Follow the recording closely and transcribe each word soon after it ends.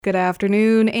Good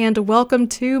afternoon and welcome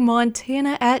to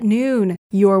Montana at Noon.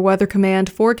 Your Weather Command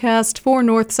forecast for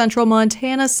north central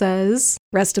Montana says,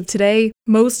 rest of today,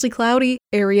 mostly cloudy,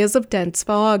 areas of dense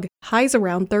fog, highs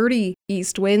around 30,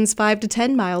 east winds 5 to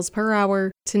 10 miles per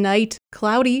hour. Tonight,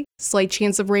 cloudy, slight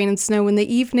chance of rain and snow in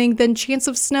the evening, then chance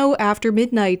of snow after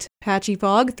midnight, patchy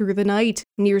fog through the night,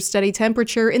 near steady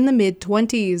temperature in the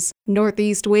mid-20s.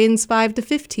 Northeast winds 5 to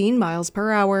 15 miles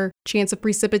per hour, chance of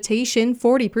precipitation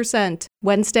 40%.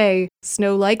 Wednesday,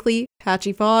 snow likely,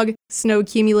 patchy fog, snow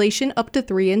accumulation up to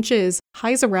 3 inches,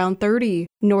 highs around 30.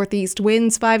 Northeast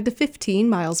winds 5 to 15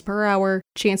 miles per hour,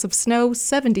 chance of snow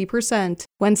 70%.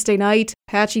 Wednesday night,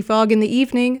 patchy fog in the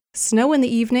evening, snow in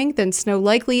the evening, then snow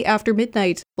likely after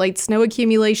midnight. Light snow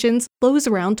accumulations, lows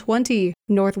around 20.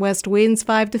 Northwest winds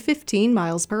 5 to 15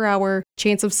 miles per hour,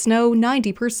 chance of snow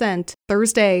 90%.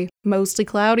 Thursday, mostly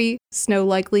cloudy, snow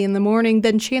likely in the morning,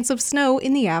 then chance of snow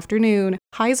in the afternoon.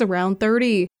 Highs around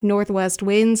 30. Northwest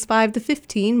winds 5 to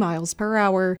 15 miles per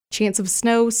hour, chance of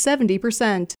snow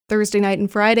 70%. Thursday night and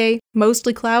Friday,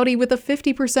 mostly cloudy with a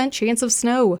 50% chance of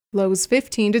snow. Lows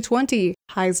 15 to 20,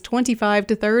 highs 25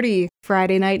 to 30.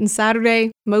 Friday night and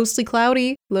Saturday, mostly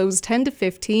cloudy, lows 10 to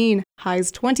 15,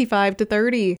 highs 25 to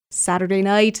 30. Saturday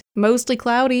night, mostly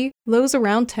cloudy, lows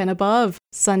around 10 above.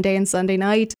 Sunday and Sunday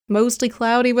night, mostly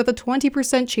cloudy with a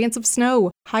 20% chance of snow,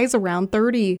 highs around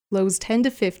 30, lows 10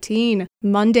 to 15.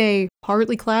 Monday,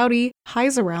 partly cloudy,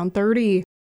 highs around 30.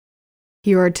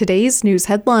 Here are today's news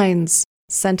headlines.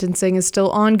 Sentencing is still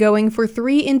ongoing for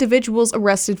 3 individuals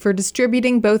arrested for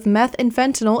distributing both meth and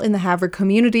fentanyl in the Havre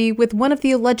community, with one of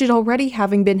the alleged already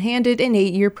having been handed an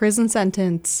 8-year prison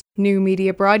sentence. New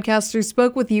media broadcasters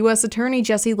spoke with U.S. Attorney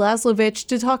Jesse Laslovich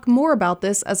to talk more about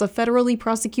this as a federally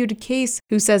prosecuted case,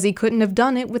 who says he couldn't have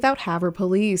done it without Havre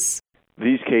police.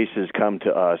 These cases come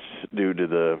to us due to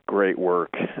the great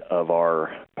work of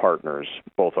our partners,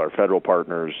 both our federal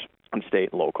partners and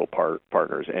state and local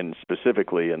partners, and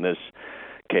specifically in this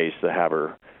case, the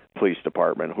Havre Police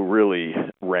Department, who really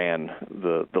ran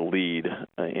the lead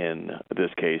in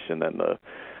this case, and then the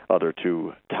other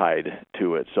 2 tied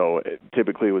to it. So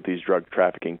typically with these drug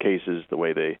trafficking cases, the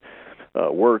way they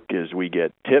work is we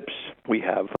get tips. We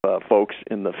have folks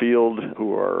in the field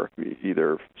who are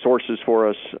either sources for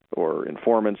us or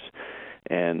informants,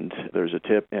 and there's a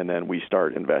tip, and then we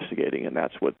start investigating, and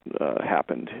that's what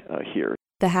happened here.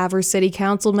 The Havre City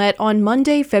Council met on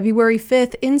Monday, February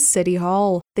 5th in City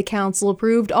Hall. The council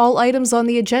approved all items on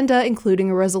the agenda, including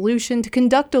a resolution to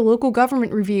conduct a local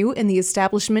government review and the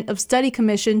establishment of study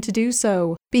commission to do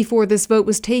so. Before this vote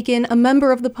was taken, a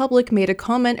member of the public made a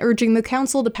comment urging the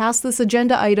council to pass this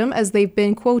agenda item as they've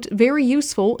been, quote, very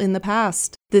useful in the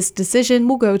past. This decision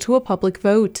will go to a public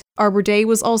vote. Arbor Day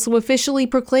was also officially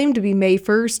proclaimed to be May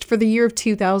 1st for the year of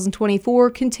 2024,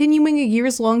 continuing a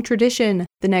years-long tradition.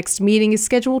 The next meeting is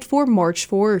scheduled for March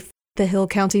 4th. The Hill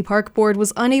County Park Board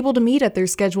was unable to meet at their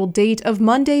scheduled date of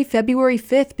Monday, February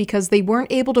 5th because they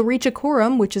weren't able to reach a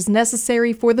quorum which is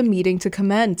necessary for the meeting to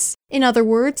commence. In other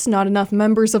words, not enough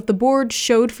members of the board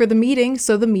showed for the meeting,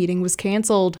 so the meeting was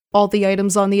canceled. All the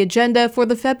items on the agenda for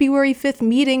the February 5th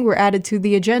meeting were added to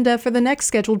the agenda for the next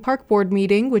scheduled Park Board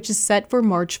meeting, which is set for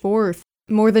March 4th.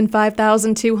 More than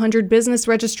 5,200 business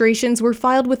registrations were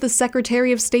filed with the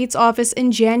Secretary of State's office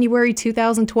in January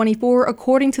 2024,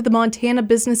 according to the Montana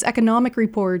Business Economic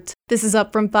Report. This is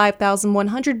up from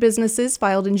 5,100 businesses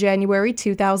filed in January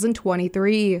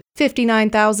 2023.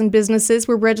 59,000 businesses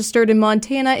were registered in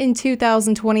Montana in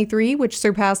 2023, which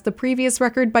surpassed the previous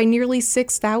record by nearly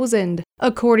 6,000.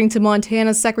 According to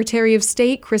Montana's Secretary of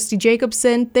State, Christy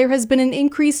Jacobson, there has been an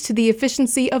increase to the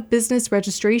efficiency of business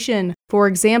registration. For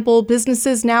example,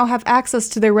 businesses now have access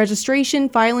to their registration,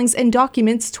 filings, and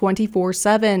documents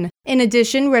 24/7. In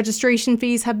addition, registration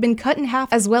fees have been cut in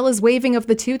half, as well as waiving of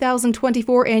the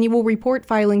 2024 annual report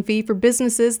filing fee for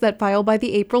businesses that file by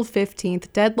the April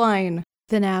 15th deadline.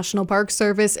 The National Park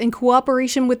Service, in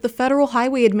cooperation with the Federal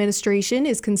Highway Administration,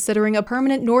 is considering a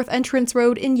permanent north entrance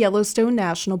road in Yellowstone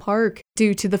National Park.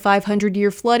 Due to the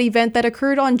 500-year flood event that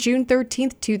occurred on June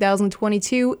 13,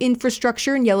 2022,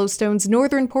 infrastructure in Yellowstone's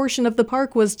northern portion of the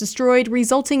park was destroyed,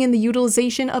 resulting in the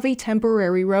utilization of a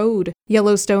temporary road.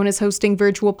 Yellowstone is hosting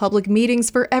virtual public meetings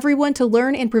for everyone to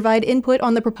learn and provide input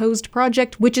on the proposed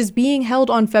project, which is being held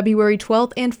on February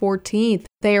 12th and 14th.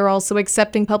 They are also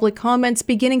accepting public comments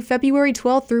beginning February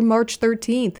 12th through March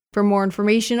 13th. For more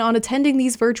information on attending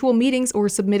these virtual meetings or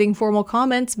submitting formal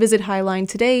comments, visit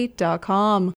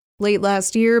highlinetoday.com. Late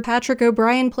last year, Patrick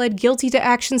O'Brien pled guilty to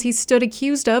actions he stood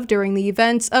accused of during the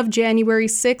events of January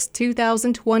 6,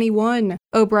 2021.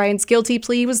 O'Brien's guilty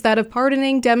plea was that of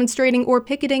pardoning, demonstrating, or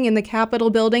picketing in the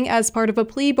Capitol building as part of a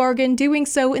plea bargain, doing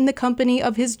so in the company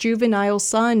of his juvenile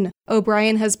son.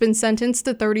 O'Brien has been sentenced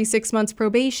to 36 months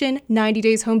probation, 90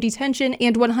 days home detention,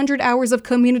 and 100 hours of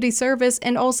community service,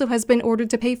 and also has been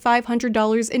ordered to pay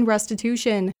 $500 in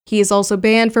restitution. He is also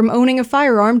banned from owning a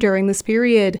firearm during this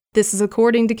period. This is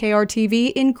according to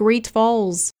KRTV in Great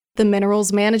Falls. The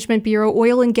Minerals Management Bureau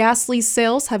oil and gas lease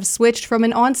sales have switched from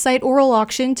an on-site oral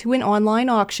auction to an online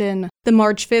auction. The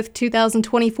March 5,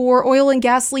 2024 oil and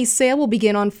gas lease sale will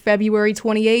begin on February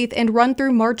 28th and run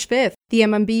through March 5th. The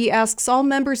MMB asks all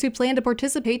members who plan to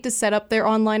participate to set up their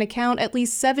online account at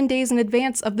least 7 days in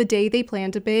advance of the day they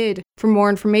plan to bid. For more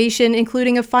information,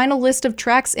 including a final list of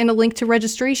tracks and a link to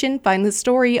registration, find the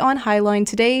story on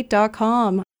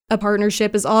highlinetoday.com. A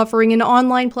partnership is offering an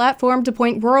online platform to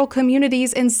point rural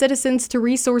communities and citizens to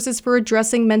resources for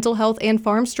addressing mental health and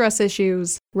farm stress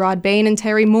issues. Rod Bain and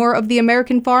Terry Moore of the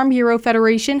American Farm Bureau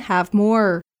Federation have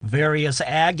more. Various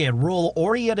ag and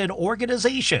rural-oriented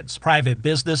organizations, private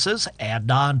businesses, and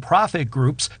nonprofit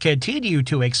groups continue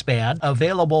to expand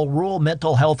available rural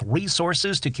mental health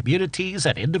resources to communities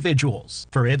and individuals.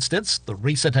 For instance, the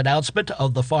recent announcement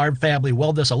of the Farm Family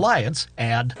Wellness Alliance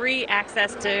and free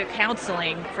access to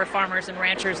counseling for farmers and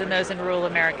ranchers and those in rural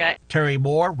America. Terry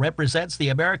Moore represents the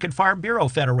American Farm Bureau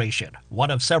Federation, one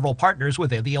of several partners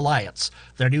within the alliance.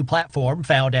 Their new platform,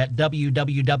 found at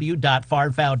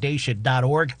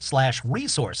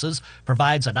www.farmfoundation.org/resources,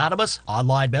 provides anonymous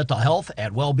online mental health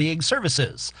and well-being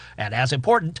services, and as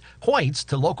important, points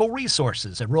to local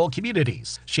resources in rural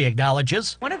communities. She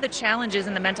acknowledges one of the challenges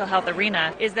in the mental health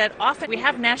arena is that often we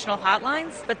have national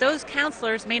hotlines, but those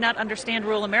counselors may not understand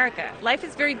rural America. Life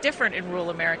is very different in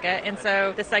rural America, and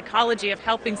so the psychology of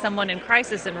helping someone in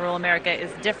crisis in rural America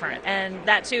is different, and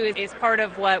that too is part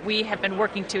of what we have been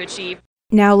working to achieve.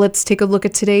 Now let's take a look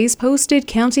at today's posted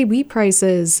county wheat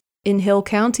prices. In Hill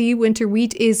County, winter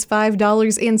wheat is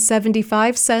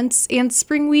 $5.75 and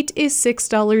spring wheat is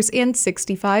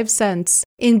 $6.65.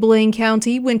 In Blaine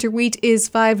County, winter wheat is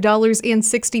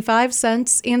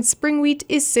 $5.65 and spring wheat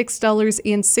is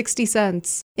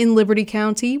 $6.60. In Liberty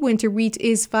County, winter wheat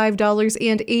is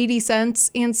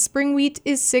 $5.80 and spring wheat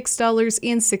is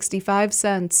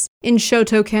 $6.65. In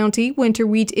Choteau County, winter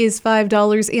wheat is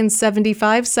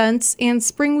 $5.75 and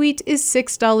spring wheat is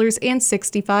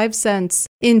 $6.65.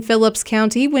 In Phillips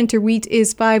County, winter wheat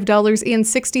is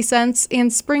 $5.60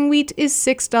 and spring wheat is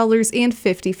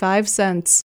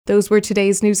 $6.55. Those were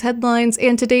today's news headlines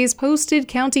and today's posted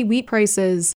county wheat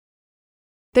prices.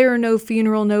 There are no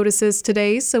funeral notices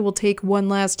today, so we'll take one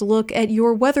last look at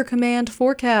your Weather Command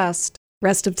forecast.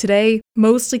 Rest of today,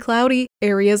 mostly cloudy,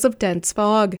 areas of dense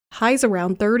fog, highs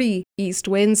around 30, east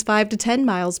winds 5 to 10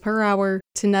 miles per hour.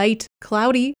 Tonight,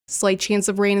 cloudy, slight chance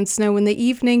of rain and snow in the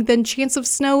evening, then chance of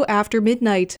snow after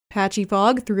midnight, patchy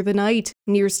fog through the night,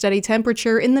 near steady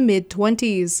temperature in the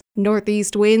mid-20s.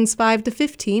 Northeast winds 5 to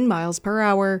 15 miles per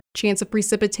hour, chance of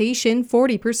precipitation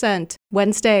 40%.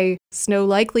 Wednesday, snow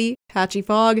likely, patchy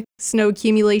fog, snow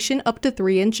accumulation up to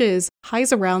 3 inches,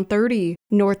 highs around 30.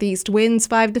 Northeast winds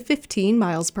 5 to 15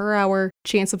 miles per hour,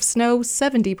 chance of snow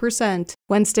 70%.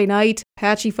 Wednesday night,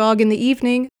 patchy fog in the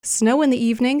evening, snow in the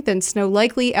evening, then snow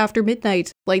likely after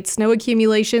midnight. Light snow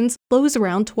accumulations, lows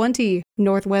around 20.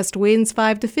 Northwest winds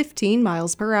 5 to 15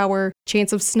 miles per hour,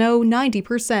 chance of snow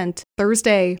 90%.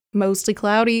 Thursday, mostly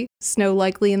cloudy, snow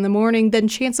likely in the morning, then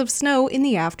chance of snow in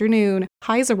the afternoon.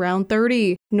 Highs around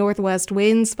 30. Northwest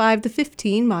winds 5 to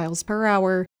 15 miles per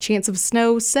hour, chance of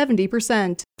snow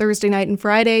 70%. Thursday night and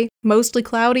Friday, mostly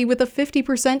cloudy with a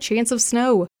 50% chance of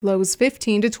snow. Lows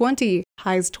 15 to 20.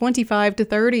 Highs 25 to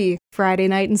 30. Friday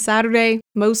night and Saturday,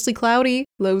 mostly cloudy,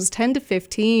 lows 10 to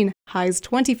 15, highs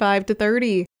 25 to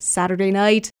 30. Saturday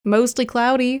night, mostly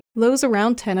cloudy, lows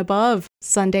around 10 above.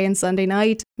 Sunday and Sunday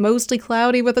night, mostly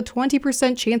cloudy with a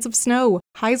 20% chance of snow,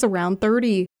 highs around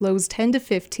 30, lows 10 to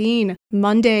 15.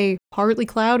 Monday, partly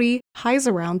cloudy, highs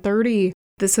around 30.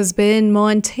 This has been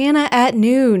Montana at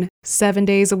Noon. 7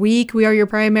 days a week, we are your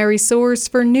primary source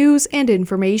for news and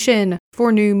information.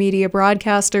 For New Media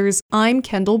Broadcasters, I'm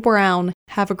Kendall Brown.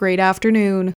 Have a great afternoon.